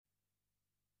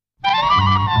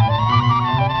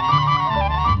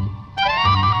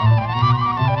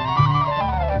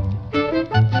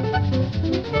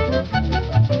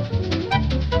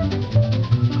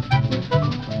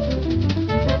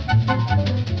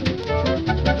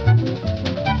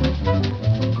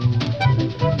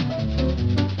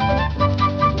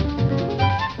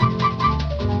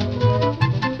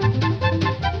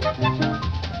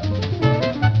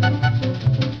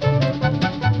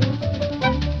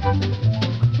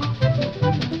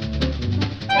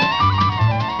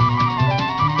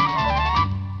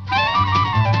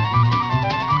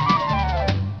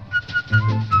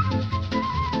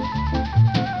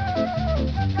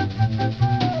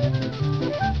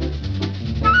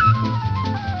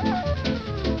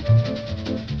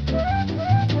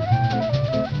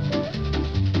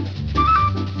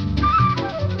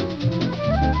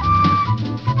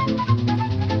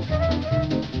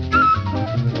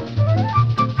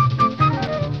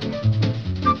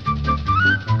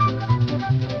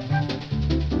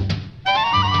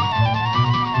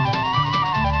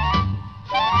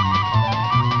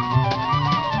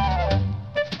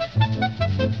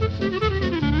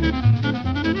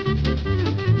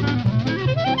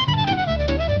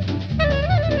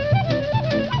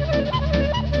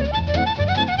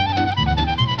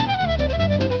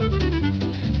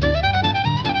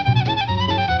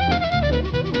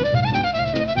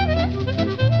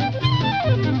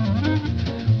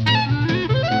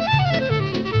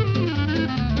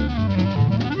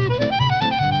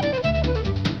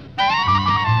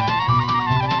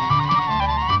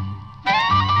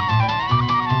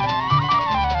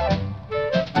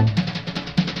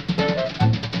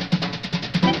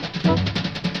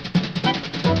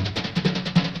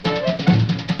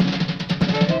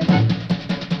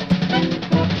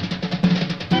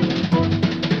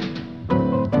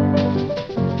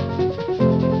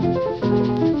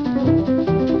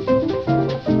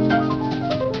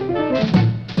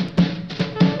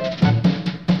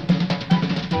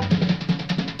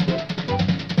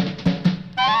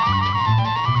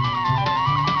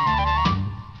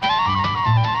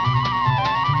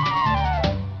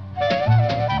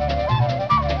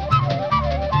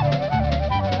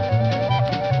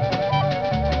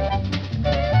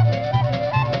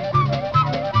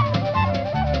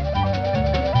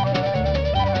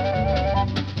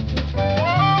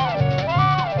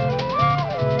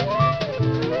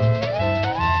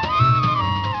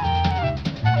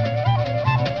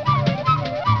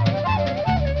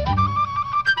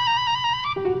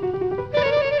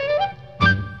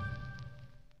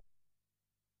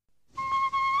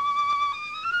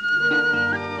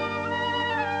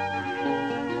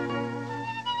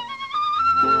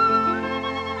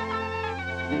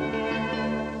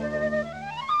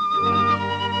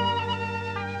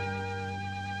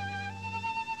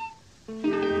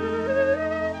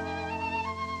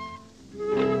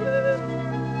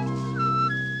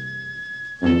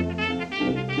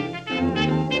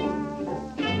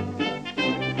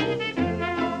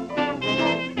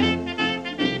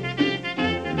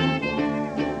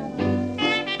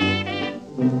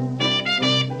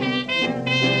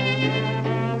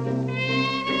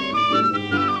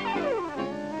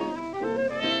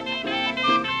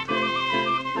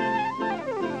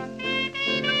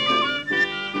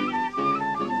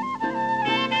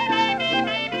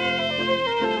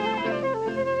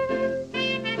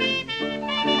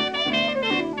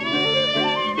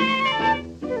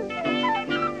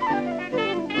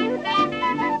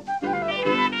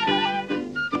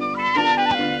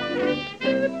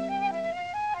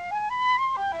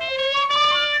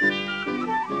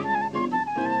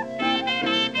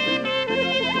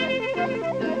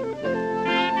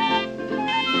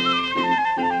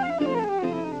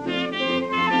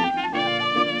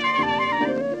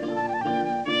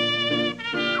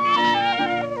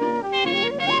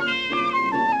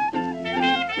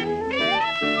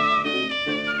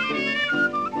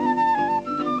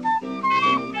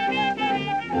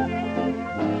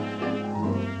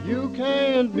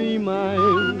can't be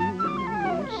mine.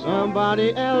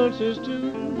 Somebody else's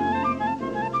too.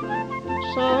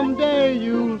 Someday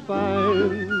you'll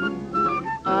find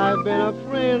I've been a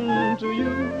friend to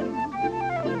you.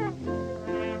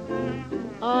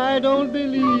 I don't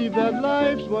believe that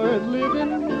life's worth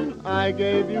living. I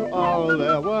gave you all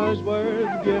there was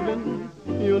worth giving.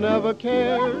 You never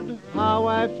cared how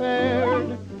I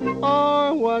fared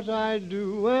or what I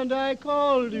do, and I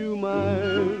called you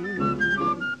mine.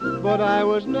 But I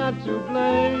was not to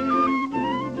blame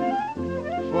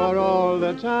for all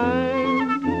the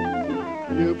time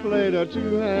you played a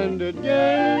two-handed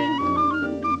game.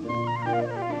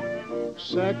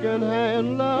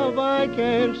 Second-hand love I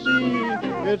can't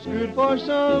see. It's good for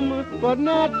some, but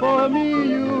not for me.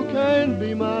 You can't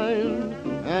be mine,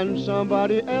 and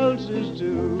somebody else's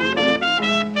too.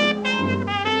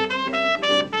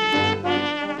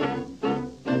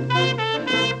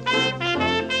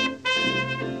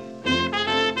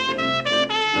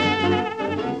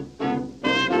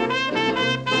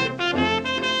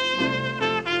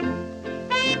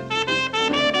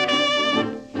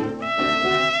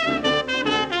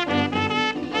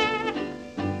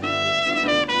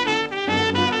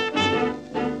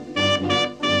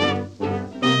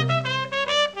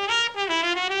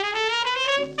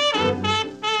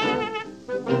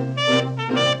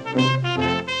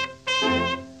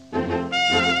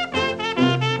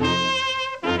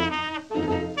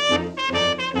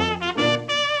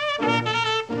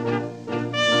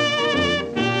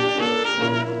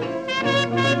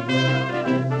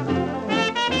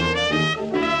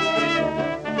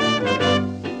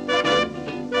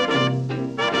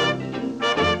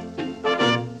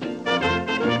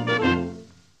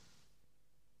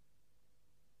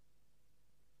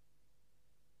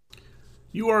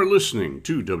 You are listening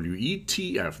to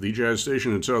WETF, the jazz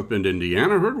station in South Bend,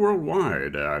 Indiana, heard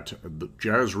worldwide at the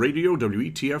Jazz Radio,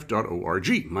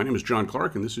 WETF.org. My name is John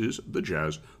Clark, and this is the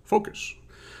Jazz Focus.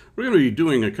 We're going to be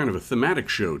doing a kind of a thematic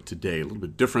show today, a little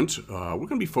bit different. We're going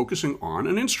to be focusing on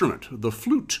an instrument, the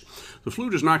flute. The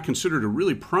flute is not considered a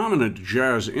really prominent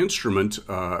jazz instrument,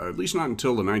 at least not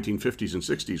until the 1950s and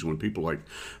 60s, when people like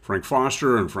Frank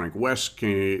Foster and Frank West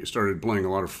started playing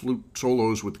a lot of flute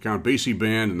solos with the Count Basie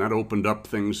Band, and that opened up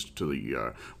things to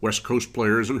the West Coast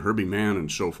players and Herbie Mann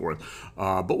and so forth.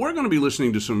 But we're going to be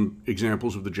listening to some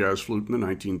examples of the jazz flute in the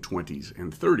 1920s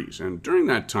and 30s. And during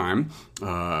that time,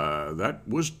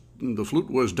 the flute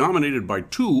was dominated by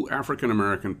two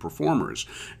African-American performers,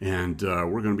 and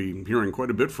we're going to be hearing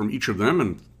quite a bit from each of them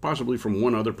and possibly from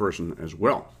one other person as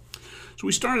well. So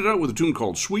we started out with a tune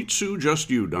called Sweet Sue, Just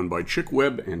You, done by Chick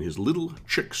Webb and his Little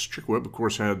Chicks. Chick Webb, of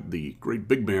course, had the great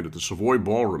big band at the Savoy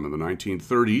Ballroom in the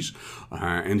 1930s,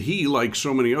 and he, like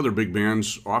so many other big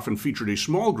bands, often featured a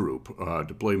small group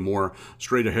to play more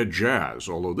straight-ahead jazz,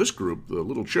 although this group, the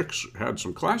Little Chicks, had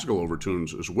some classical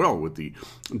overtones as well with the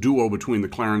duo between the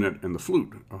clarinet and the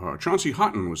flute. Chauncey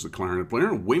Houghton was the clarinet player,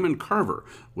 and Wayman Carver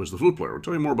was the flute player. We'll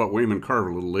tell you more about Wayman Carver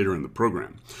a little later in the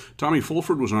program. Tommy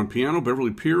Fulford was on piano,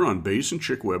 Beverly Peer on bass, and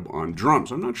Chick Webb on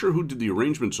drums. I'm not sure who did the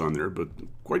arrangements on there, but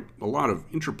quite a lot of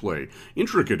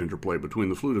intricate interplay between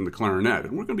the flute and the clarinet.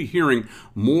 And we're going to be hearing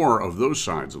more of those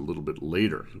sides a little bit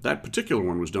later. That particular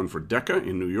one was done for Decca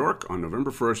in New York on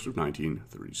November 1st of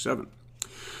 1937.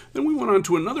 Then we went on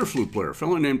to another flute player, a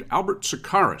fellow named Albert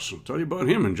Socarras. I'll tell you about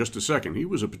him in just a second. He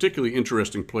was a particularly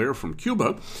interesting player from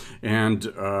Cuba, and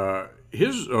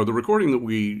the recording that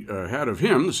we had of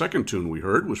him, the second tune we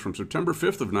heard, was from September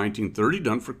 5th of 1930,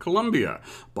 done for Columbia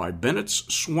by Bennett's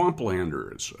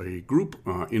Swamplanders, a group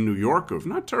in New York of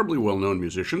not terribly well-known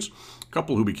musicians, a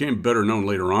couple who became better known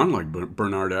later on, like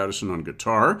Bernard Addison on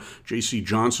guitar, J.C.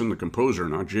 Johnson, the composer,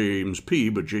 not James P.,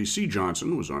 but J.C.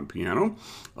 Johnson was on piano,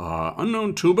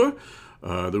 unknown tuba.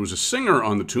 There was a singer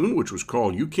on the tune, which was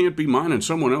called You Can't Be Mine and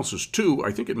Someone Else's Too.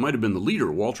 I think it might have been the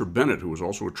leader, Walter Bennett, who was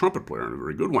also a trumpet player and a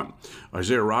very good one.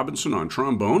 Isaiah Robinson on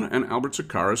trombone and Albert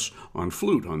Socarras on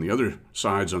flute. On the other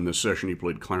sides on this session, he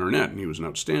played clarinet, and he was an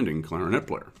outstanding clarinet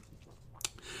player.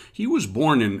 He was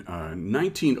born in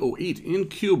 1908 in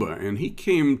Cuba, and he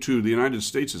came to the United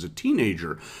States as a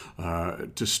teenager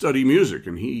to study music.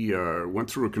 And he went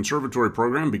through a conservatory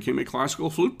program, became a classical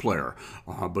flute player.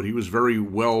 But he was very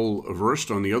well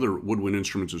versed on the other woodwind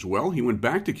instruments as well. He went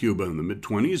back to Cuba in the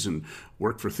mid-20s and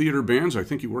worked for theater bands. I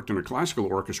think he worked in a classical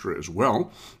orchestra as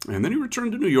well. And then he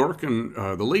returned to New York in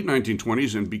the late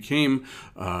 1920s and became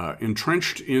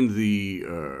entrenched in the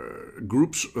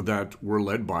groups that were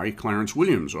led by Clarence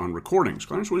Williams Williams on recordings.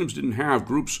 Clarence Williams didn't have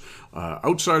groups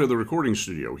outside of the recording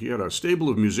studio. He had a stable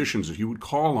of musicians that he would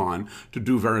call on to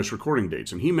do various recording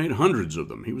dates, and he made hundreds of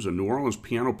them. He was a New Orleans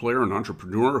piano player and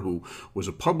entrepreneur who was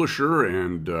a publisher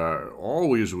and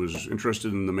always was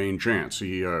interested in the main chance.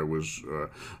 He was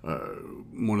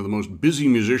one of the most busy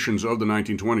musicians of the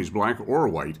 1920s, black or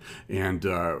white, and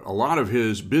a lot of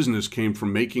his business came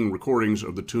from making recordings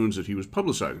of the tunes that he was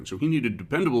publicizing. So he needed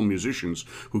dependable musicians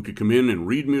who could come in and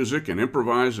read music and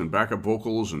improvise and back up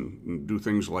vocals and do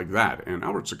things like that. And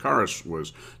Albert Socarras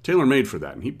was tailor-made for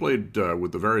that, and he played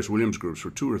with the various Williams groups for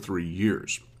 2 or 3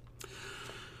 years.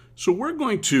 So we're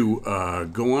going to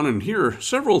go on and hear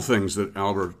several things that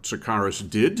Albert Socarras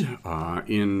did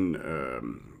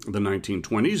in the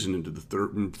 1920s and into the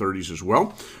 30s as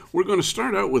well. We're going to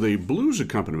start out with a blues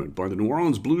accompaniment by the New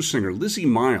Orleans blues singer Lizzie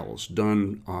Miles,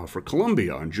 done for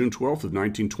Columbia on June 12th of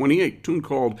 1928, a tune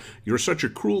called You're Such a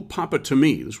Cruel Papa to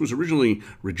Me. This was originally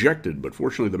rejected, but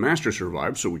fortunately the master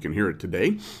survived, so we can hear it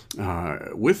today.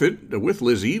 With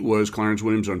Lizzie was Clarence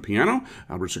Williams on piano,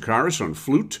 Albert Socarras on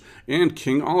flute, and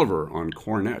King Oliver on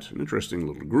cornet. An interesting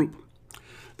little group.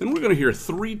 Then we're going to hear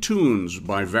 3 tunes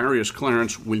by various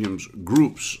Clarence Williams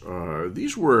groups.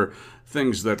 These were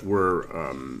things that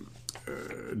were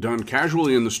done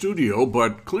casually in the studio,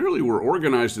 but clearly were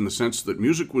organized in the sense that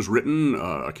music was written,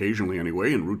 occasionally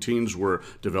anyway, and routines were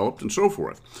developed and so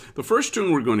forth. The first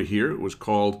tune we're going to hear was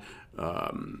called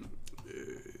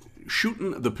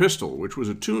Shootin' the Pistol, which was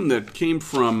a tune that came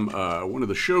from one of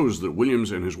the shows that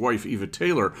Williams and his wife Eva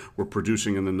Taylor were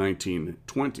producing in the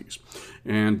 1920s.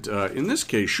 And in this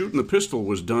case, Shootin' the Pistol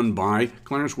was done by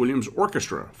Clarence Williams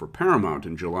Orchestra for Paramount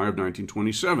in July of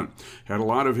 1927. Had a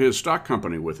lot of his stock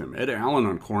company with him. Ed Allen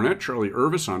on cornet, Charlie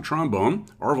Irvis on trombone,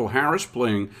 Orville Harris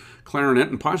playing clarinet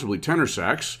and possibly tenor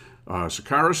sax,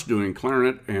 Socarras doing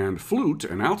clarinet and flute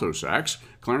and alto sax,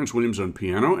 Clarence Williams on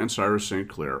piano, and Cyrus St.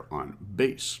 Clair on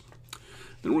bass.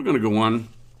 Then we're going to go on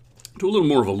to a little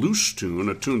more of a loose tune,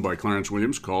 a tune by Clarence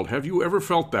Williams called Have You Ever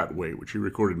Felt That Way, which he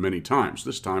recorded many times,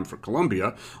 this time for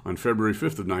Columbia on February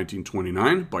 5th of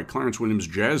 1929 by Clarence Williams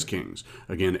Jazz Kings.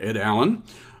 Again, Ed Allen,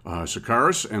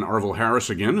 Socarras, and Orville Harris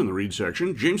again in the reed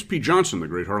section, James P. Johnson, the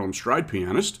great Harlem Stride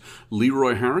pianist,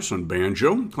 Leroy Harris on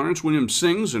banjo. Clarence Williams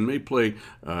sings and may play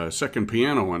second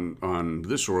piano on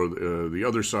this or the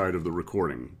other side of the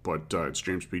recording, but it's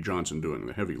James P. Johnson doing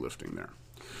the heavy lifting there.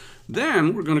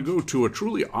 Then we're going to go to a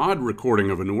truly odd recording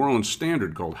of a New Orleans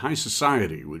standard called High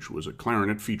Society, which was a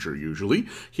clarinet feature usually.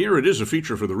 Here it is a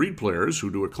feature for the reed players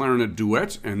who do a clarinet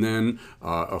duet and then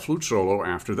a flute solo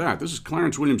after that. This is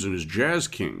Clarence Williams and his Jazz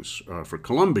Kings for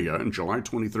Columbia in July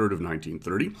 23rd of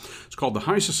 1930. It's called the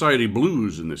High Society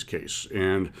Blues in this case.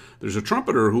 And there's a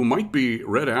trumpeter who might be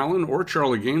Red Allen or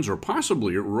Charlie Gaines or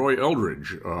possibly Roy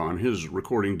Eldridge on his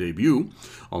recording debut,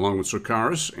 along with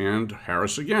Socarras and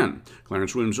Harris again.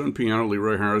 Clarence Williams on piano,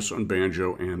 Leroy Harris on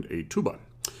banjo, and a tuba.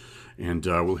 And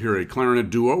we'll hear a clarinet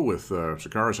duo with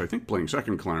Socarras, I think, playing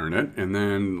second clarinet, and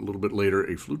then a little bit later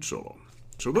a flute solo.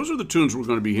 So those are the tunes we're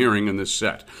going to be hearing in this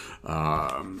set.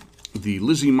 The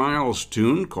Lizzie Miles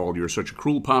tune called You're Such a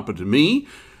Cruel Papa to Me,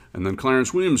 and then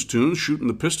Clarence Williams' tunes, Shootin'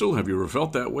 the Pistol, Have You Ever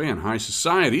Felt That Way, and High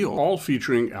Society, all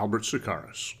featuring Albert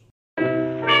Socarras.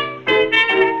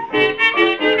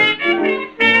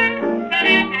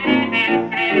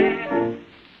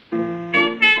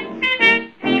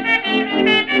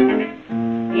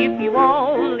 If you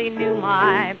only knew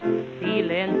my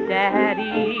feelings,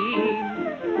 Daddy,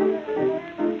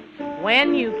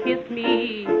 when you kiss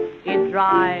me, it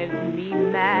drives me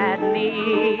madly.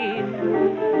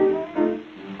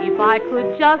 If I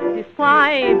could just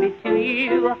describe it to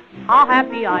you, how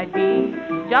happy I'd be.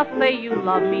 Just say you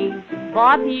love me,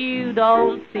 but you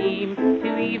don't seem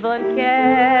to even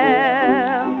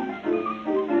care.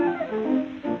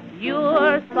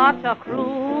 You're such a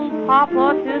cruel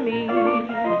papa to me.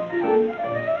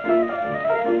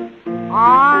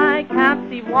 I can't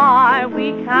see why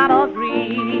we can't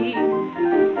agree.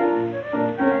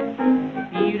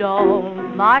 You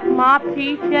don't like my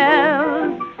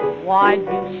peaches, why'd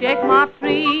you shake my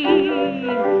tree?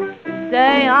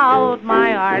 Stay out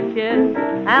my arches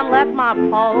and let my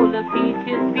polar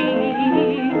peaches be.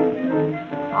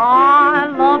 I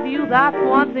love you, that's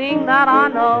one thing that I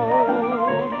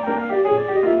know.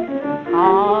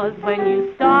 'Cause when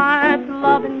you start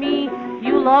loving me,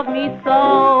 you love me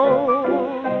so.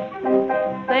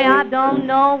 Say I don't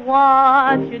know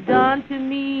what you've done to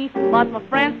me, but my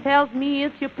friend tells me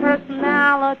it's your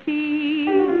personality.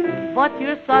 But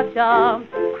you're such a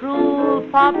cruel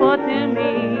papa to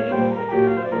me.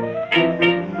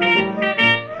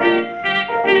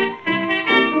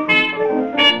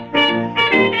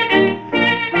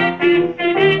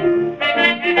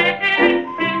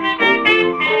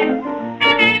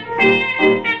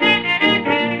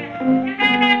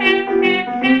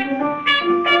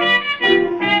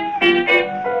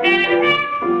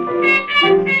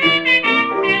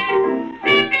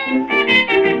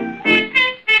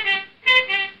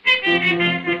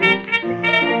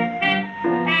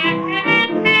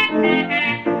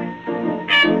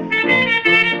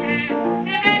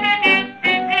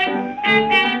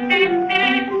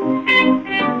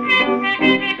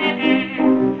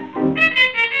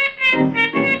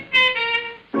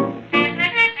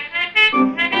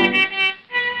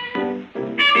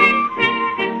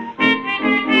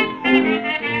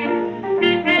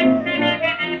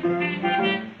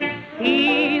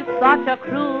 such a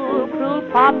cruel, cruel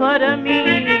papa to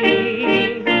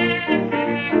me.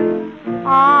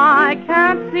 I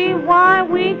can't see why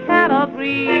we can't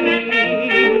agree.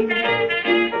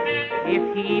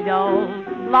 If he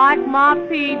don't like my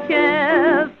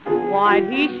peaches,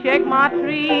 why'd he shake my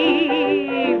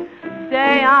tree?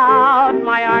 Stay out,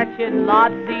 my orchard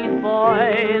lot, these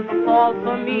boys fall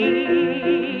for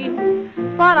me.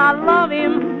 But I love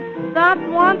him, that's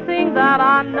one thing that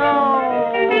I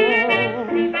know.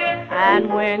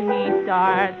 And when he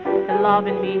starts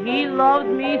loving me, he loves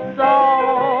me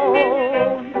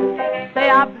so. Say,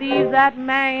 I believe that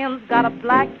man's got a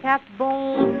black cat's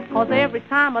bone, 'cause every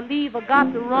time I leave, I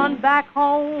got to run back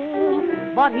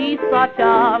home. But he's such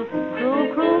a cruel,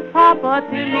 cruel papa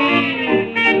to me.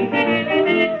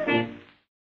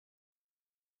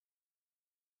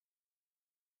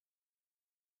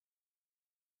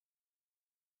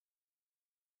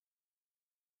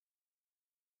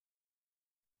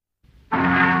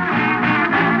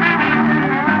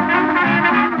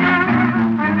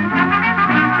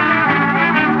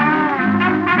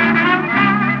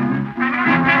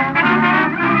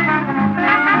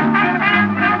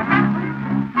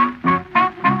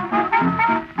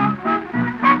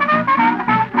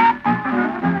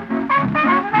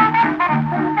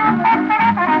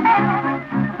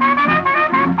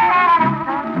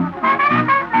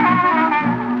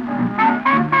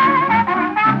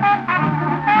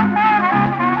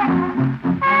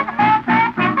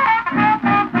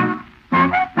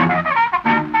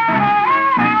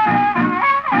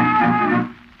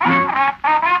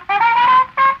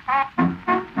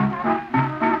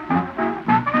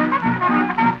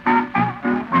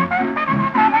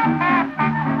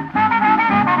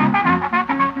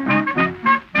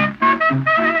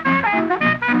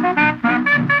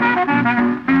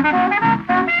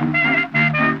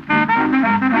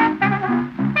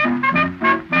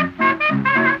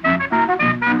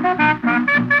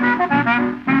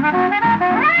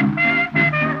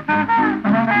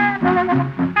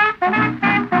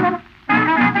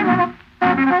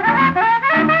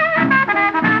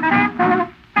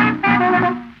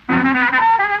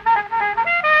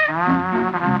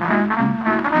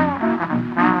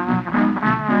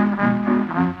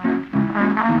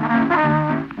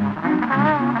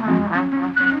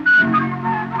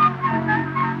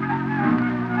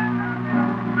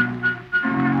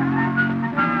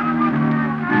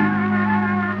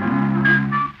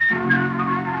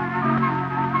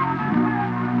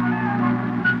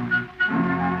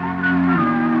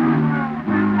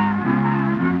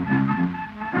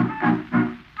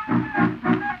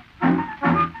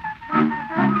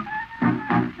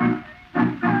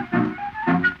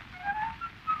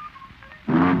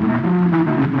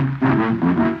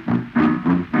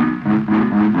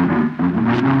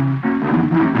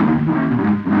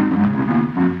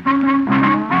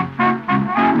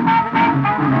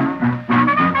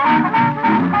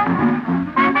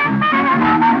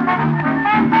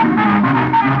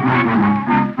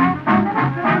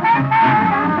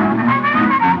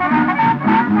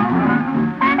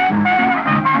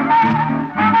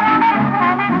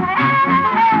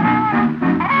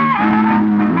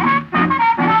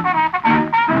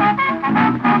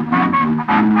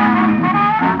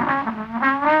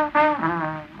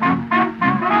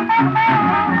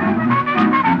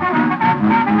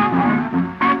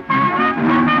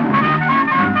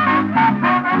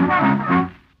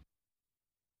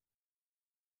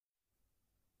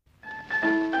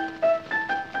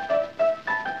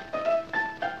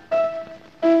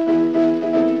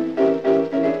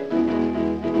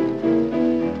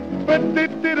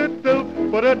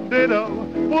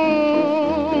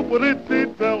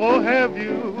 Oh, have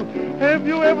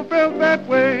you ever felt that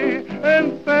way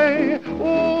and say,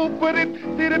 oh, but it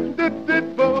did it,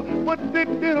 but did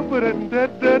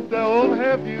it, oh,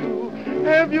 have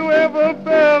you ever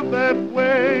felt that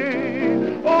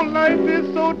way? Oh, life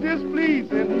is so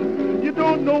displeasing, you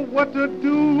don't know what to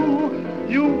do.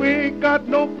 You ain't got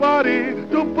nobody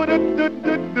to put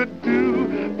it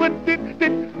do. But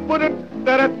it, put it,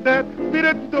 that,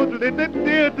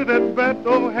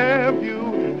 oh, have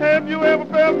you ever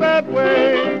felt that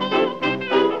way?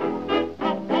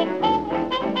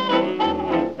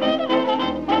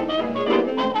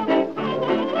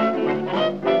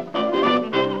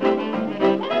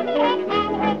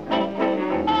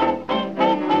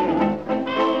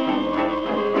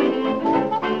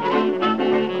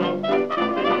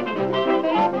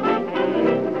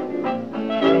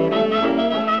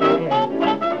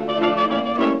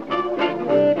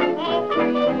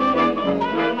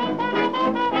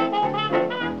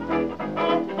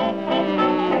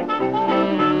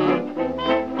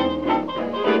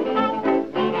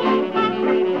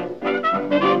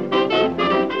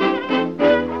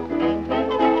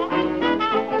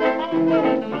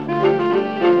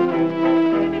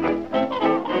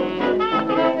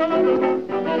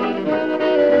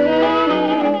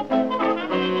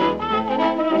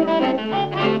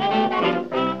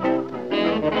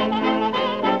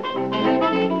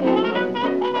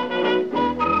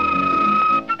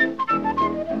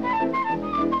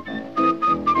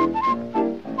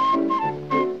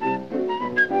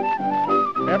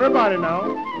 Everybody now.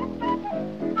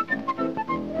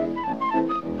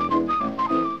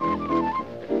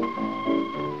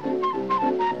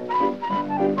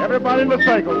 Everybody in the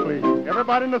cycle, please.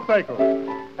 Everybody in the cycle.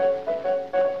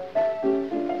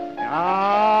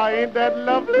 Ah, ain't that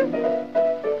lovely?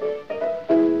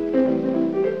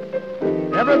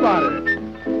 Everybody.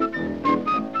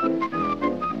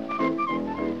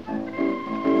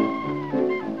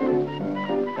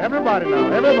 Everybody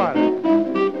now, everybody.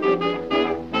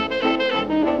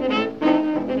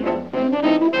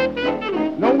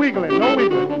 No wiggling, no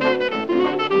wiggling.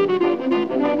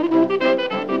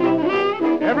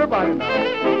 Everybody now.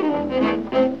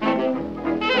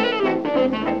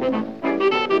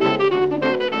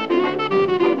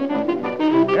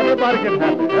 Everybody get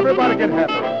happy, everybody get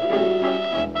happy.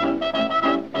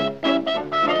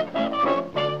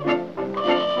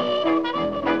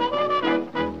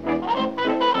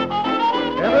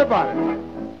 Everybody.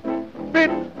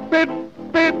 Bit, bit,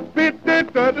 bit, bit,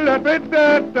 bit, bit, bit,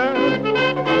 bit, bit.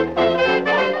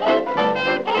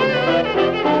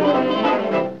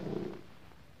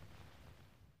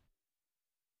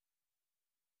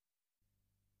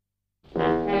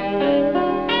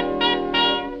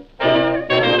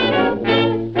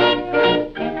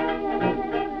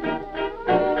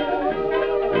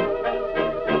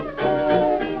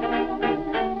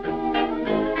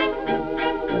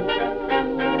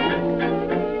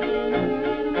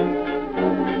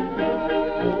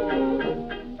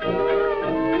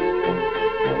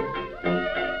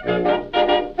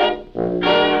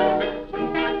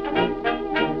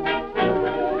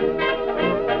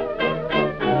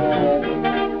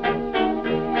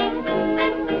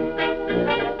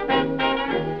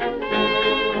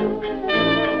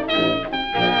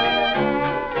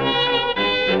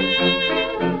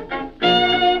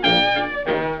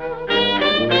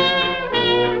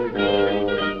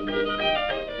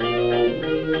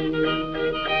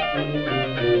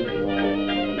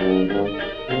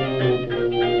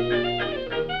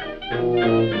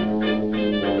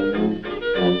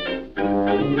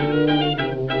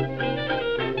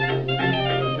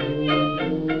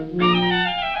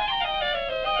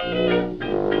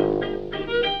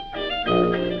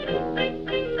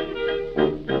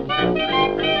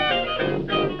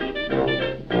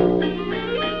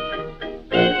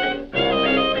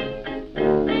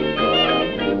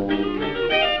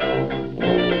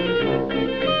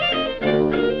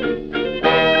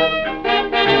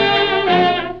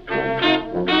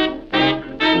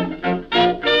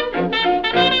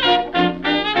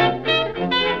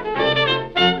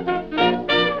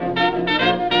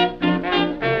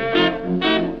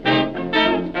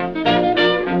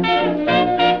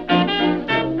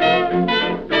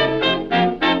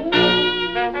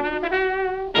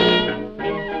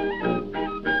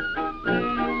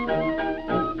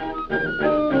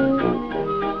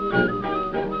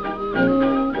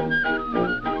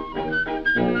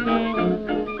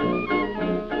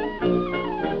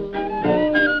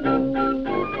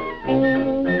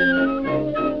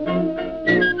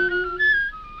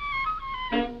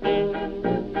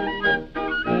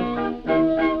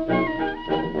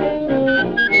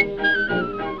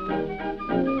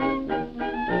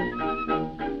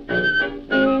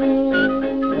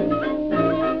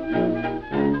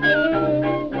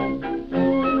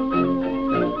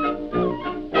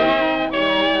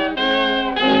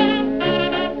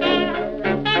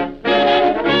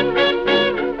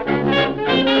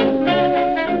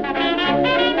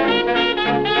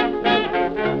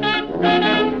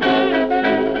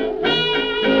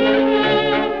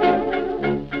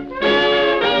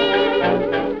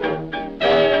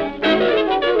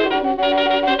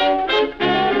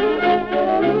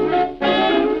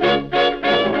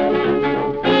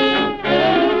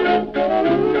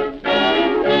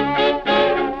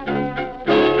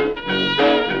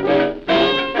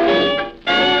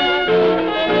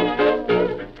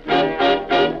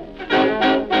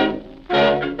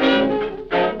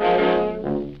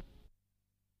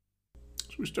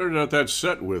 We started out that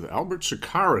set with Albert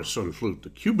Socarras on flute, the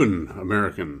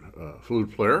Cuban-American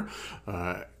flute player.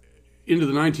 Into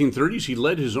the 1930s, he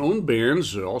led his own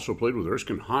bands, also played with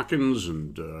Erskine Hawkins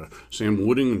and Sam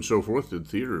Wooding and so forth, did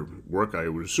theater work, I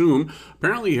would assume.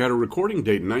 Apparently, he had a recording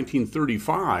date in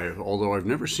 1935, although I've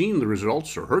never seen the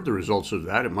results or heard the results of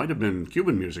that. It might have been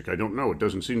Cuban music, I don't know. It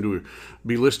doesn't seem to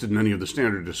be listed in any of the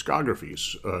standard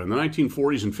discographies. In the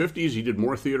 1940s and 50s, he did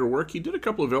more theater work. He did a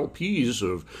couple of LPs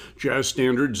of jazz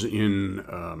standards in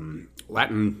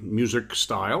Latin music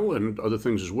style and other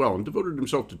things as well, and devoted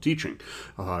himself to teaching.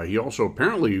 He also also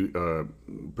apparently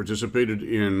participated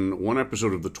in one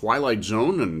episode of The Twilight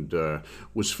Zone and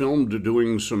was filmed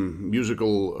doing some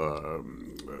musical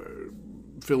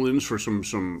fill-ins for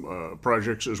some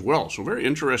projects as well. So very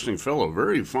interesting fellow,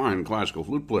 very fine classical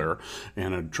flute player,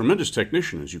 and a tremendous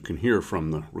technician, as you can hear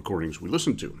from the recordings we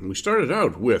listened to. And we started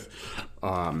out with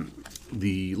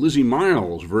the Lizzie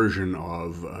Miles version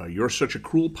of You're Such a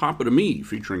Cruel Papa to Me,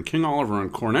 featuring King Oliver on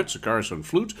cornet, Socarras on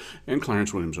flute, and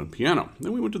Clarence Williams on piano.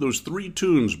 Then we went to those three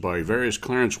tunes by various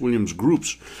Clarence Williams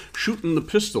groups, Shootin' the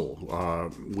Pistol,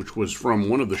 which was from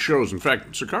one of the shows. In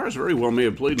fact, Socarras very well may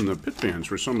have played in the pit bands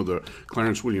for some of the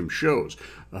Clarence Williams shows.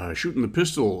 Shootin' the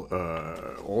Pistol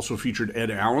also featured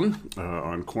Ed Allen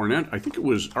on cornet. I think it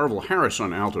was Arvil Harris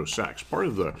on alto sax. Part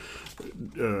of the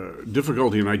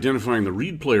difficulty in identifying the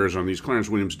reed players on these Clarence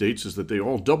Williams dates is that they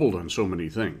all doubled on so many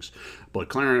things. But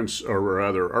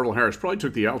Arvil Harris probably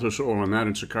took the alto solo on that,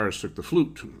 and Socarras took the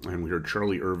flute. And we heard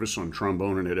Charlie Irvis on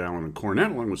trombone and Ed Allen on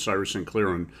cornet, along with Cyrus St. Clair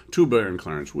on tuba and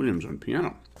Clarence Williams on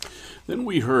piano. Then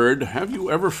we heard Have You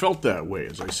Ever Felt That Way?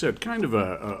 As I said, kind of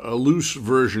a loose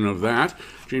version of that.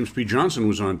 James P. Johnson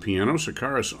was on piano,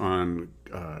 Socarras on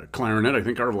clarinet. I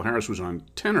think Arvil Harris was on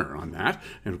tenor on that,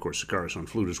 and of course Socarras on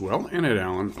flute as well, and Ed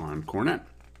Allen on cornet.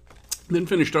 Then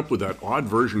finished up with that odd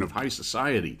version of High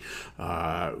Society.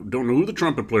 Don't know who the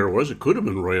trumpet player was. It could have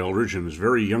been Roy Eldridge in his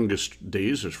very youngest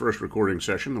days, his first recording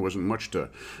session. There wasn't much to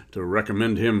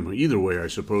recommend him either way, I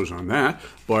suppose, on that.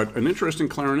 But an interesting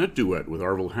clarinet duet with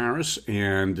Arvil Harris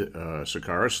and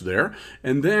Socarras there.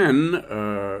 And then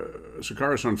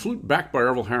Socarras on flute, backed by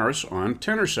Arvil Harris on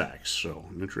tenor sax. So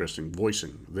an interesting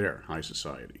voicing there, High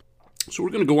Society. So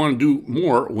we're going to go on and do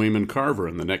more Wayman Carver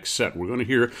in the next set. We're going to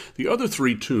hear the other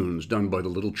three tunes done by the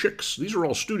Little Chicks. These are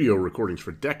all studio recordings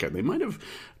for Decca. They might have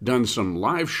done some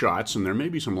live shots, and there may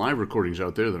be some live recordings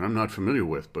out there that I'm not familiar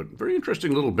with, but very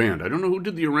interesting little band. I don't know who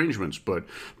did the arrangements, but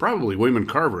probably Wayman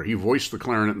Carver. He voiced the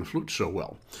clarinet and the flute so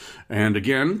well. And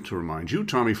again, to remind you,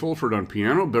 Tommy Fulford on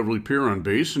piano, Beverly Peer on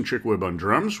bass, and Chick Webb on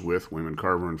drums, with Wayman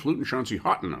Carver on flute and Chauncey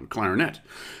Houghton on clarinet.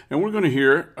 And we're going to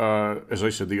hear, as I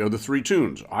said, the other three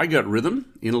tunes. I Got Rhythm,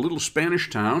 In a Little Spanish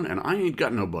Town, and I Ain't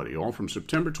Got Nobody, all from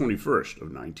September 21st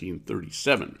of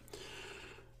 1937.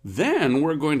 Then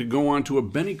we're going to go on to a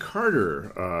Benny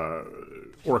Carter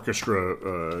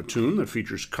orchestra tune that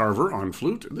features Carver on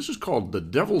flute. This is called The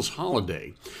Devil's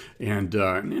Holiday, and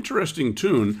an interesting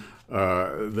tune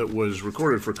that was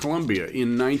recorded for Columbia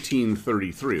in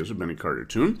 1933. It's a Benny Carter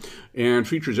tune, and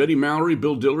features Eddie Mallory,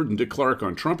 Bill Dillard, and Dick Clark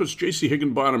on trumpets, J.C.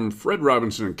 Higginbottom, Fred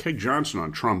Robinson, and Keg Johnson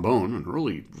on trombone, an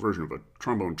early version of a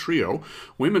trombone trio.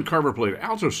 Wayman Carver played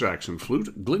alto sax and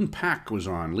flute. Glenn Pack was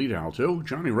on lead alto,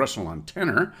 Johnny Russell on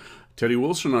tenor, Teddy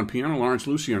Wilson on piano, Lawrence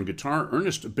Lucy on guitar,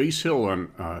 Ernest Bass Hill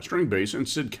on string bass, and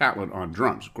Sid Catlett on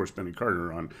drums. Of course, Benny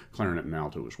Carter on clarinet and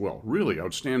alto as well. Really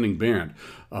outstanding band.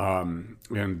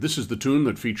 And this is the tune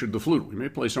that featured the flute. We may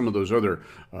play some of those other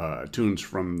tunes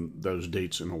from those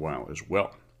dates in a while as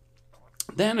well.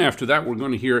 Then after that, we're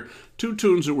going to hear two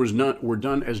tunes that were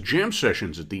done as jam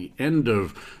sessions at the end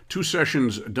of two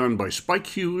sessions done by Spike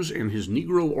Hughes and his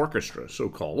Negro Orchestra,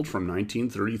 so-called, from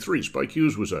 1933. Spike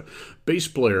Hughes was a bass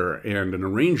player and an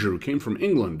arranger who came from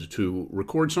England to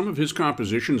record some of his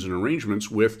compositions and arrangements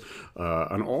with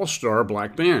an all-star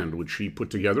black band, which he put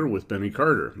together with Benny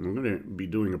Carter. And we're going to be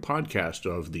doing a podcast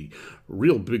of the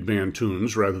real big band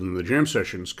tunes rather than the jam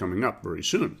sessions coming up very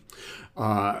soon.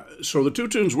 So the two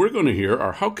tunes we're going to hear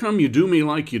are How Come You Do Me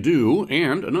Like You Do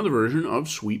and another version of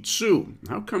Sweet Sue.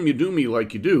 How Come You Do Me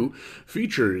Like You Do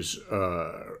features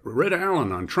Red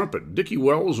Allen on trumpet, Dickie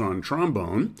Wells on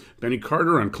trombone, Benny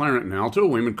Carter on clarinet and alto,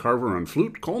 Wayman Carver on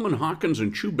flute, Coleman Hawkins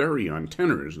and Chu Berry on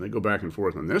tenors, and they go back and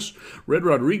forth on this, Red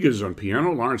Rodriguez on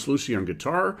piano, Lawrence Lucy on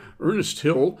guitar, Ernest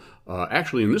Hill,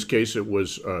 actually in this case it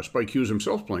was Spike Hughes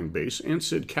himself playing bass, and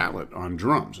Sid Catlett on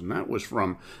drums, and that was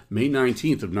from May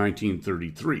 19th of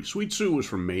 1933. Sweet Sue was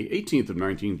from May 18th of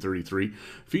 1933,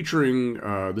 featuring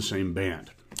the same band.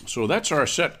 So that's our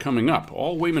set coming up,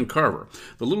 all Wayman Carver.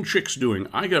 The Little Chicks doing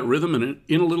I Got Rhythm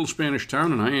in a Little Spanish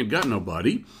Town and I Ain't Got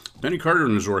Nobody. Benny Carter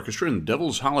and his orchestra in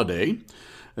Devil's Holiday.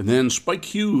 And then Spike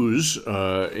Hughes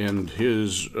and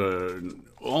his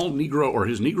all-Negro, or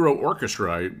his Negro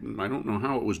Orchestra. I don't know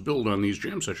how it was billed on these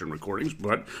jam session recordings,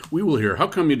 but we will hear How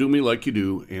Come You Do Me Like You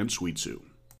Do and Sweet Sue.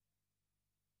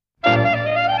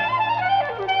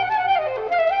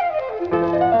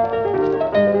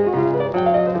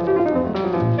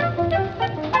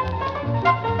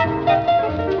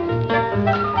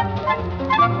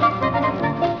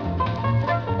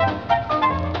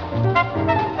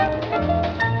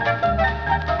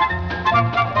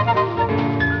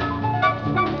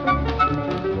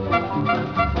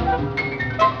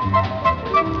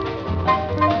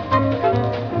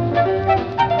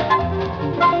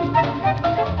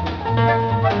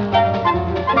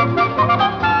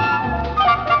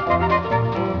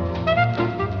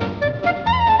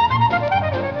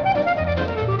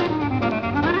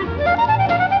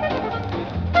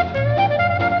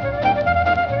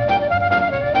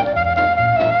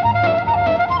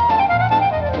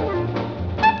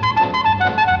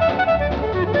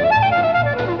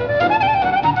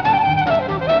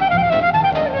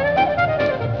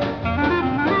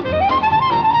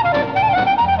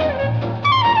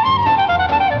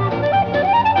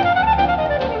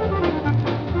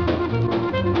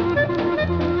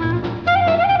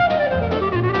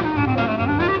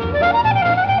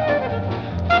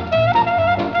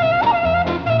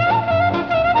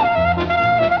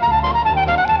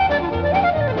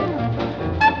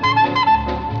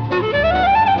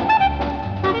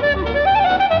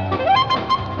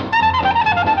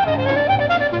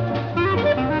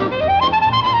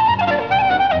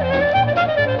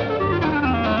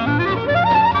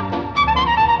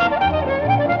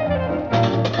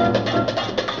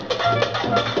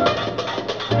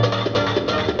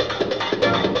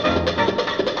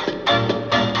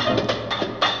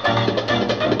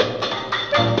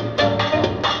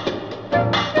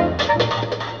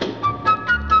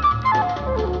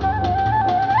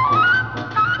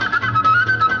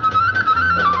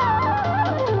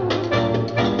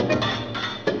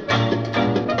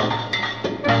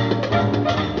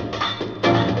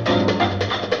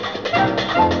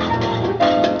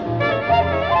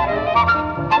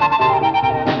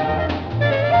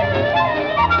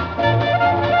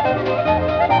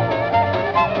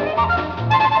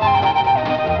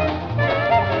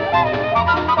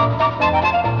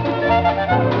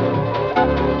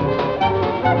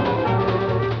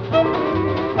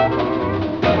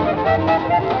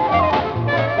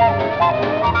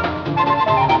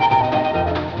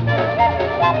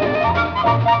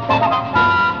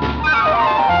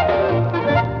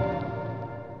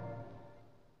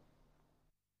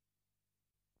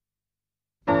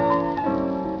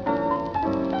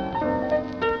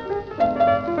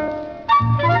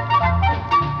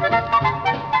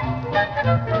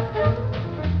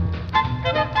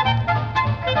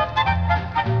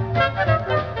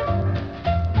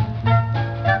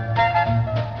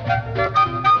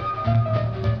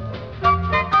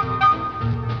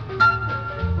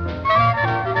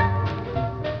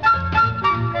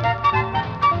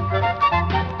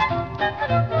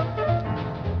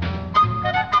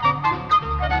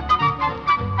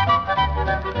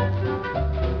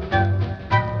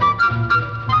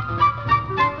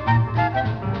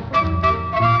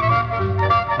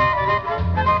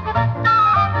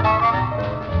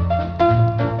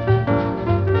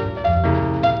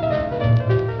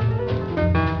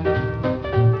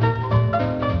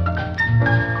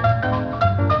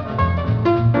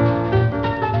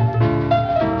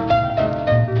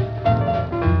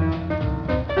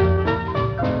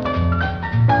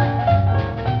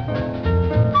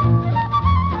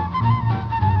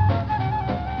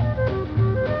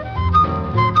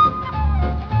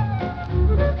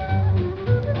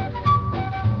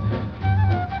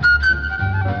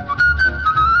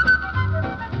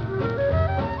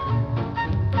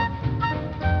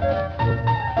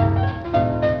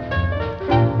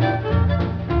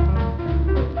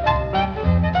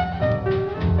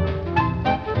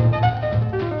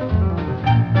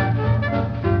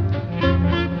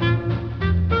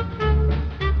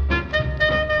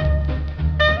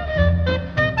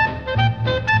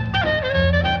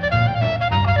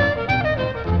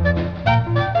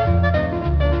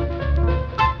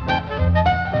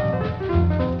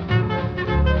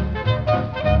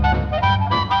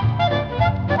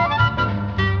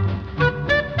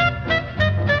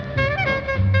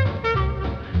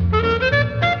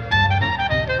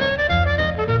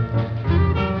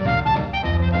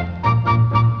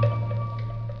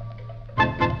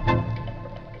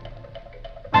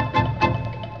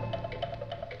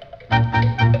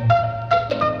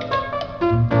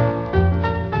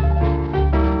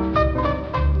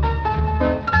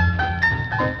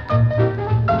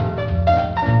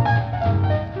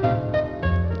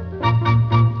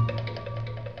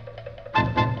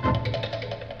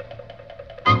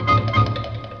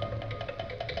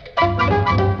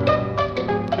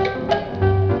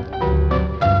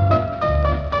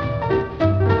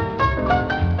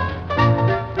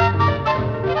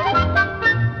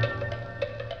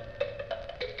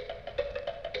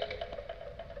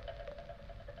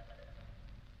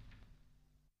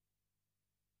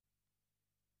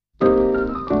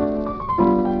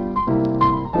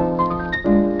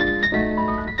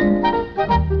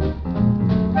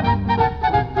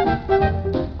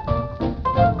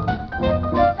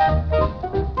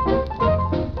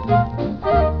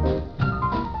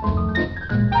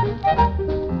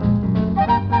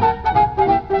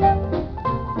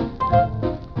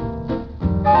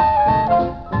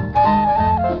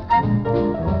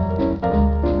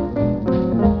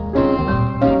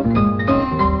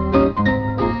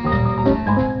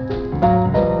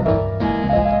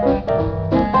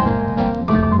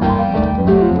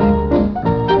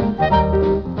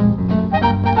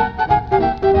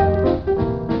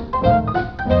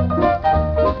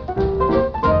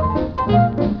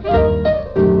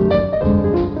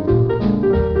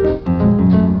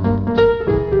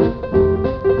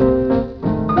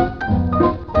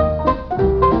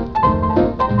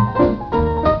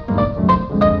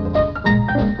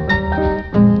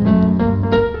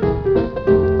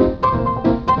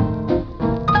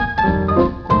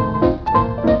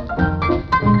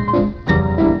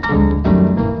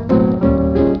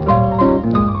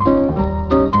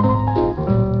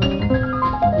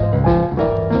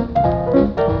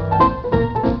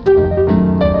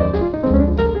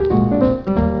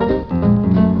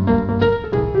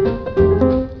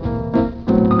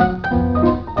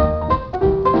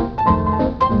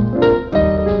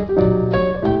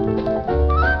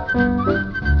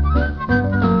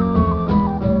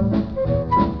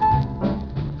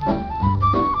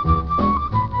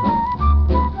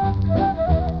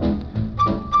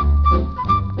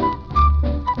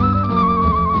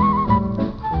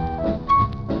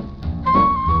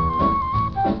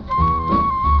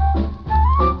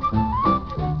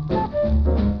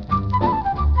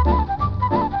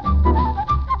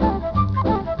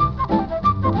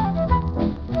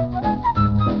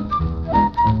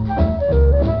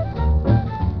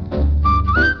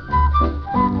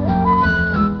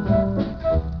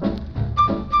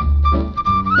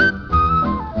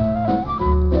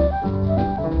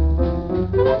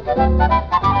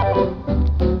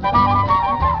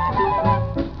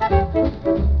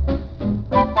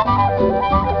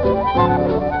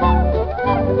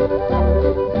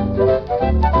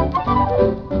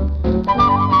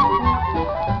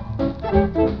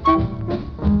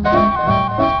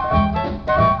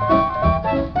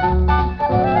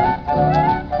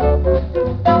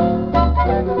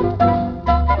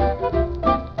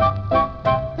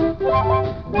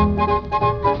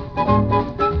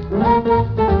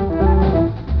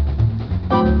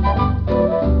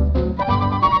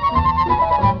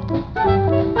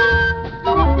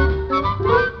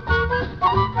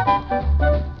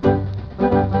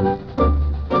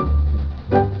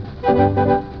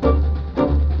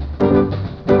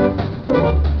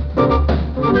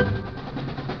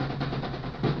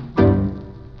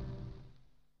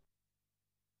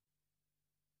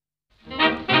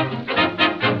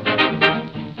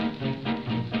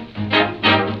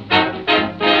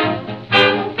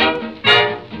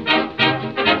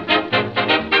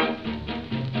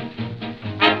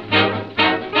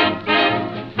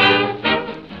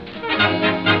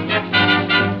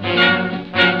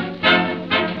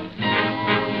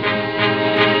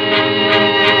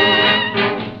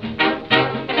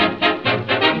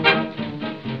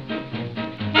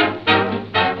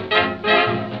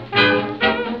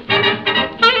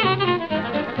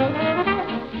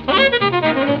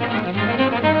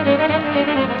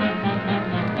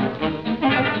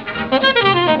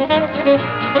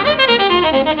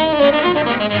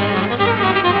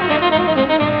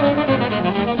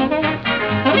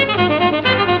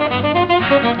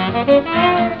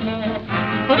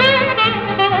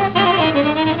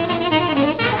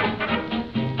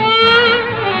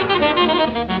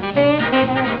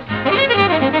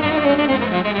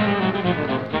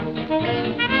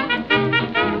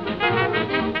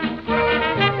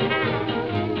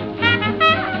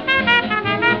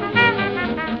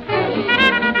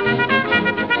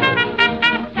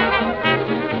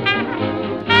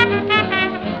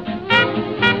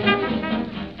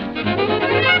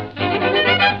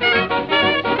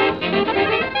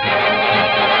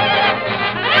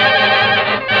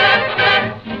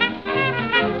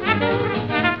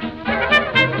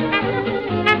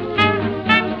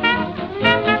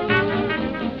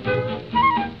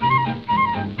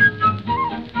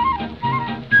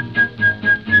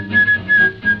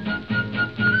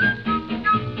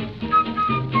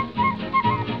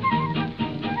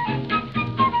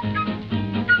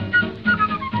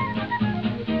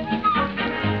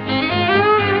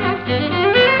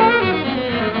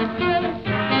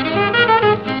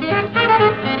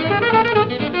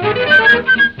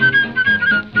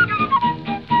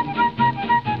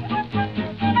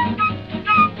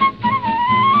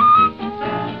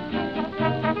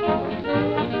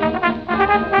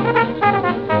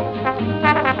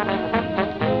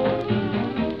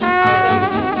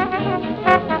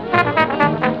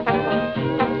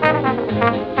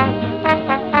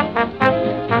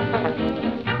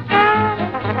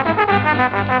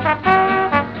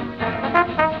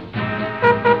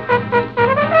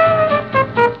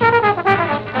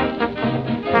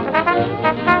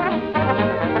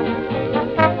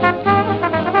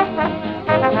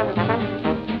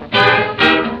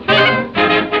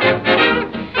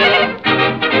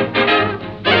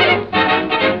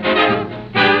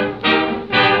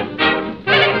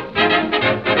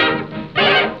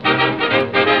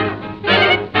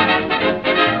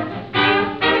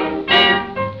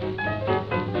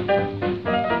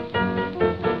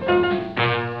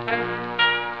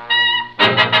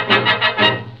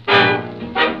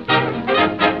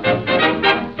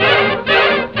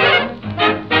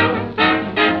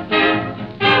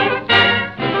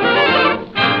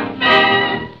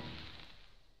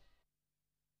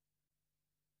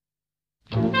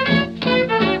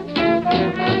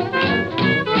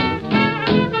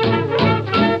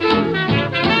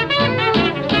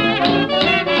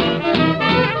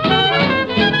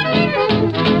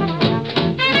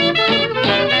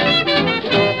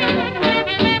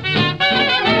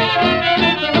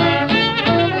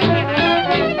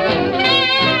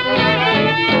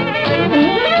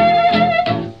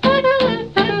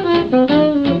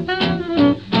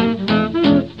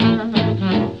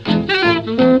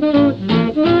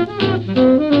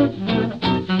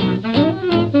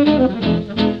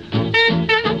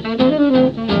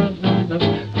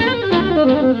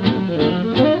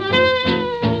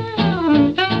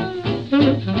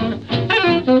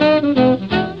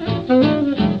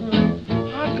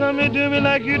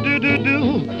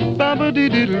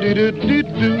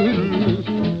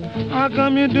 How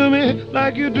come you do me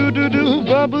like you do,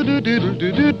 bubba do.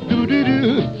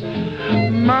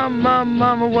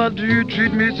 Mama, why do you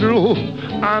treat me so?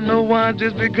 I know why,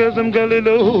 just because I'm gully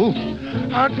low.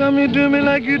 How come you do me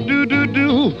like you do,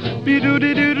 be do.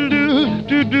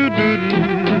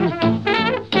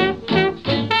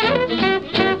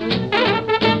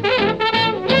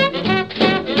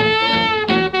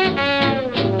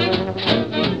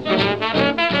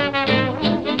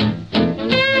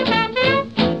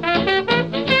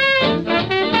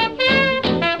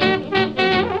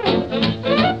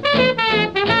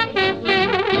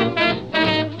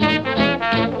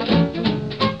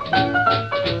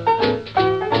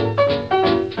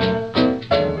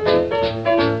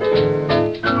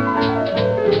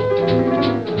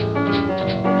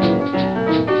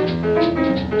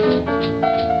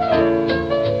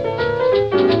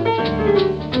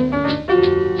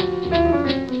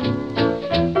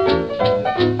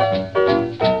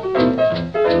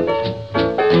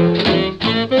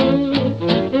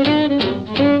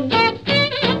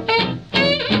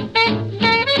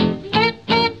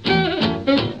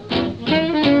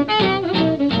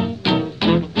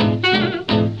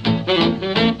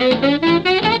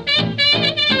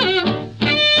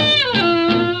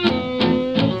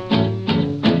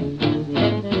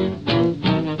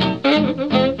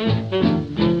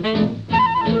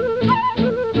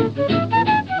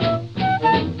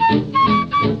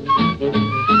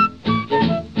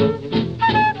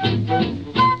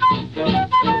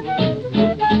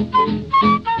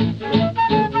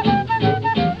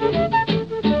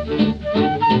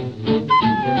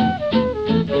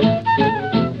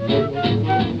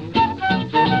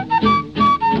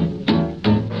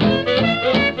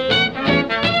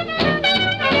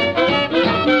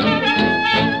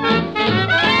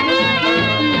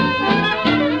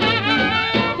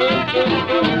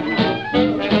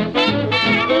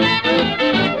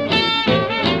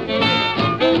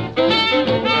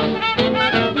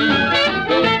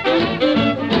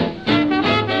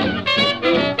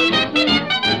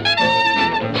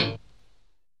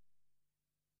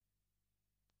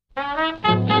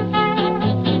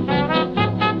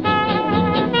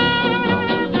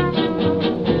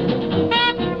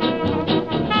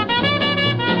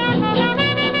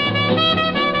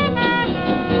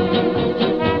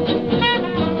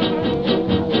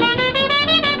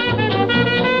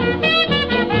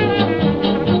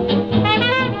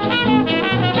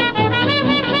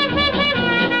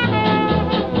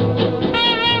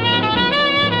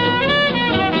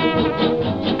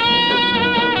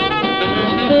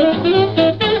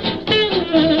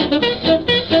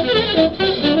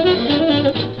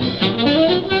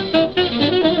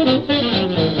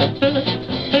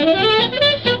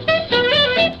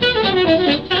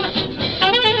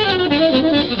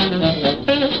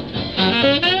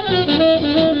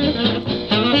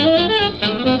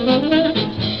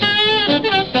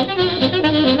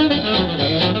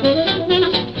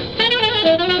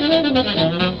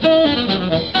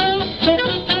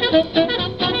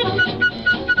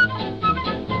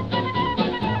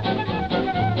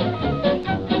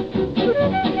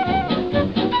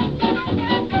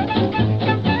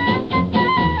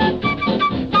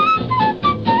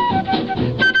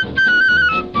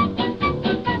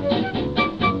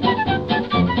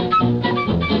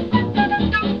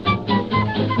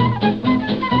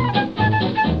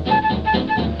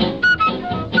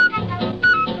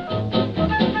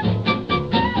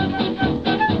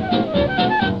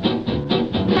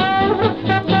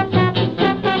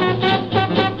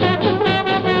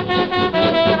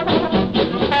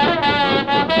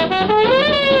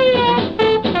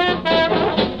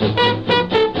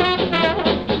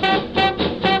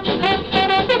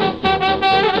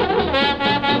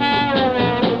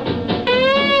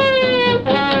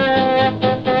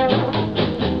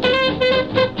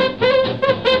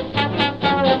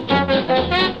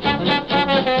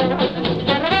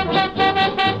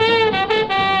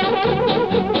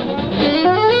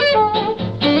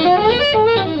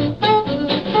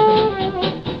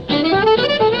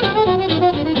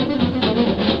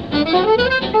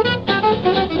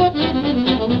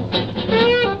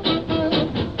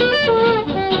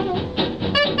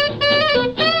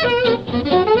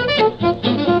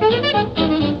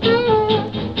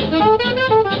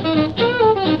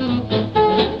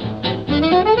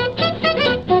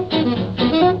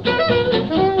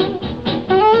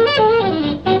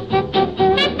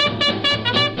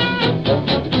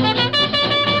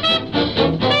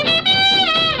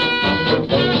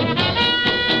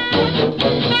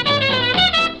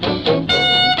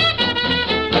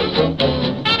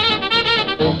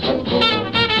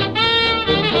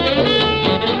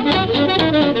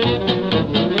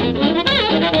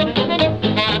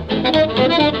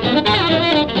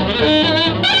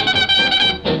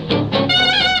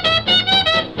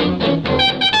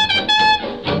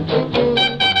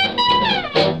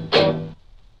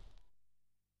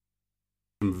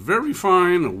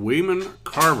 fine Wayman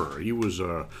Carver. He was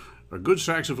a good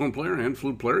saxophone player and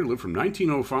flute player. He lived from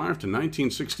 1905 to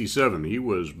 1967. He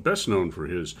was best known for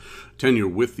his tenure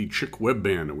with the Chick Webb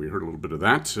Band, and we heard a little bit of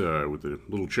that with the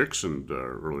Little Chicks and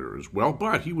earlier as well.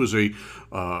 But he was a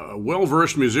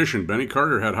well-versed musician. Benny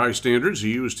Carter had high standards.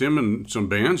 He used him in some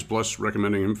bands, plus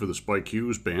recommending him for the Spike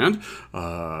Hughes Band,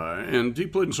 and he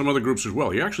played in some other groups as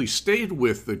well. He actually stayed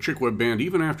with the Chick Webb Band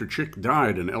even after Chick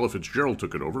died and Ella Fitzgerald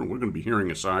took it over, and we're going to be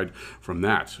hearing aside from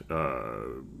that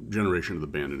generation of the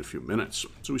band in a few minutes.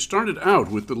 So we started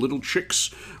out with the Little Chicks.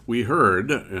 We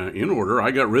heard, in order, I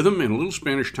Got Rhythm in a Little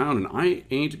Spanish Town and I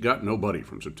Ain't Got Nobody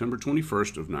from September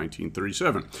 21st of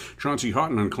 1937. Chauncey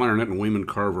Houghton on clarinet and Wayman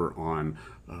Carver on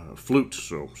flute.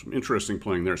 So some interesting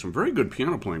playing there. Some very good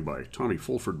piano playing by Tommy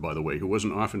Fulford, by the way, who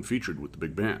wasn't often featured with the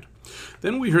big band.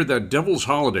 Then we heard that Devil's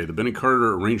Holiday, the Benny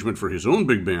Carter arrangement for his own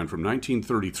big band from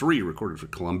 1933, recorded for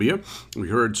Columbia. We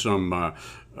heard some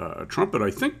trumpet,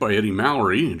 I think, by Eddie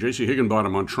Mallory, J.C.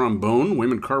 Higginbottom on trombone,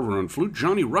 Wayman Carver on flute,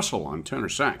 Johnny Russell on tenor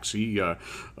sax. He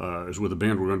is with a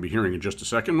band we're going to be hearing in just a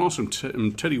second, and also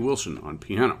Teddy Wilson on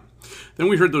piano. Then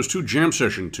we heard those two jam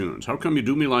session tunes, How Come You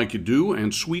Do Me Like You Do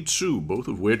and Sweet Sue, both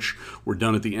of which were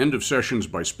done at the end of sessions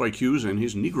by Spike Hughes and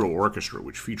his Negro Orchestra,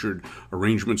 which featured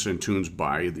arrangements and tunes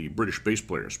by the British bass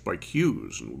player Spike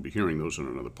Hughes, and we'll be hearing those in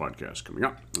another podcast coming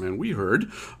up. And we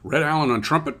heard Red Allen on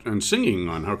trumpet and singing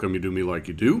on How Come You Do Me Like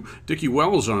You Do, Dickie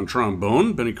Wells on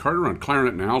trombone, Benny Carter on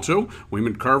clarinet and alto,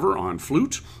 Wayman Carver on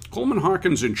flute, Coleman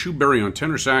Hawkins and Chu Berry on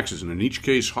tenor saxes, and in each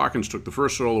case, Hawkins took the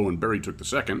first solo and Berry took the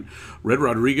second. Red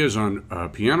Rodriguez on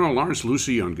piano, Lawrence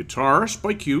Lucy on guitar,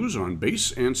 Spike Hughes on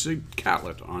bass, and Sid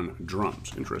Catlett on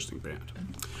drums. Interesting band.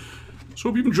 So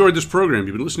hope you've enjoyed this program.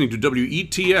 You've been listening to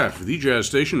WETF, the jazz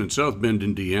station in South Bend,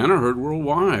 Indiana, heard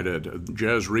worldwide at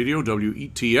Jazz Radio,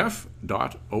 WETF.org.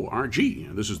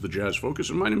 This is the Jazz Focus,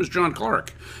 and my name is John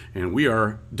Clark, and we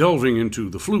are delving into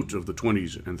the flute of the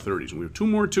 20s and 30s, and we have two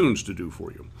more tunes to do for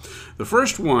you. The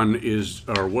first one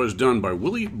was done by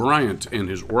Willie Bryant and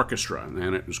his orchestra,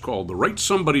 and it was called The Right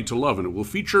Somebody to Love, and it will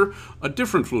feature a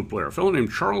different flute player, a fellow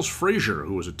named Charles Frazier,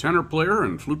 who was a tenor player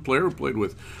and flute player, who played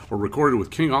with or recorded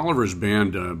with King Oliver's band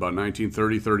about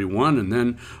 1930-31, and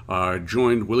then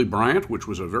joined Willie Bryant, which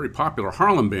was a very popular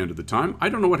Harlem band at the time. I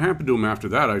don't know what happened to him after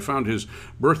that. I found his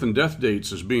birth and death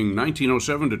dates as being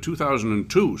 1907 to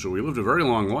 2002, so he lived a very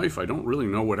long life. I don't really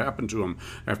know what happened to him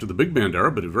after the big band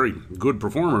era, but a very good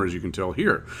performer, as you can tell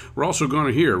here. We're also going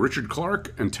to hear Richard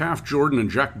Clark and Taft Jordan and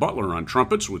Jack Butler on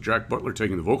trumpets, with Jack Butler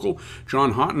taking the vocal,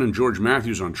 John Houghton and George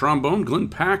Matthews on trombone, Glenn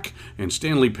Pack and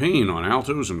Stanley Payne on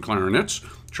altos and clarinets,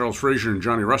 Charles Frazier and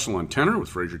Johnny Russell on tenor, with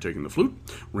Frazier taking the flute,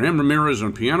 Ram Ramirez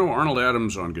on piano, Arnold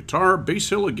Adams on guitar, Bass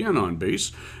Hill again on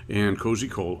bass, and Cozy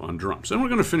Cole on drums. Then we're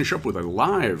going to finish up with a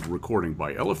live recording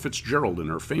by Ella Fitzgerald and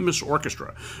her famous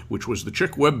orchestra, which was the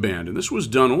Chick Webb Band, and this was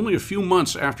done only a few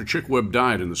months after Chick Webb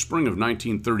died in the spring of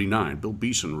 1939. Bill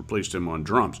Beeson replaced him on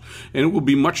drums, and it will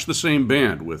be much the same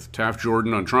band, with Taft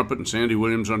Jordan on trumpet and Sandy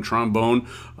Williams on trombone,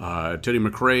 Teddy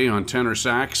McRae on tenor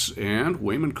sax, and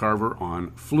Wayman Carver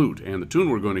on flute. And the tune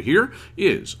we're going to hear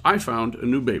is I Found a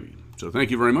New Baby. So thank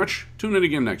you very much. Tune in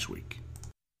again next week.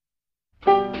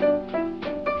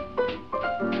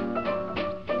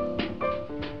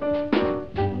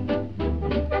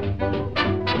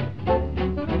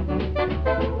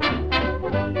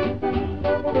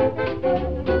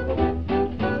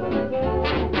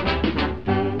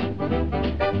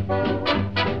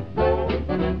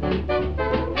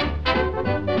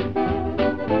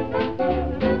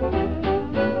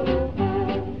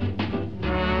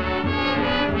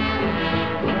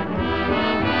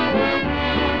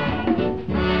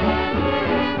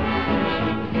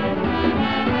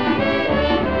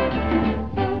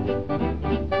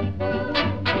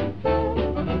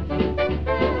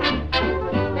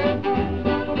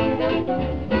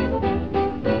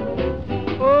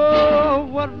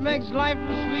 Life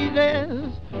the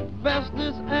sweetest,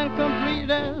 bestest and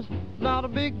completest. Not a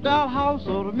big dollhouse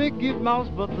or a Mickey Mouse,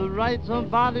 but the right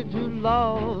somebody to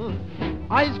love.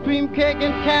 Ice cream, cake,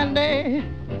 and candy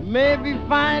may be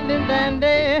fine and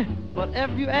dandy, but if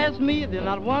you ask me, they're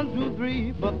not 1, 2,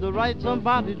 3, but the right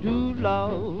somebody to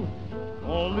love.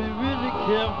 Only really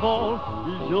careful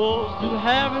is yours to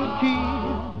have and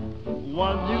keep.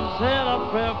 One you said a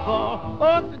prayer for.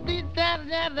 Oh,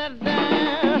 da-da-da-da-da.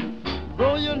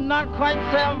 Though you're not quite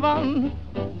 7,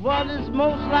 what is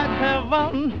most like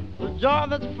heaven? The joy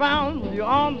that's found with your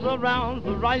arms around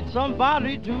the right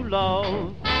somebody to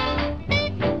love.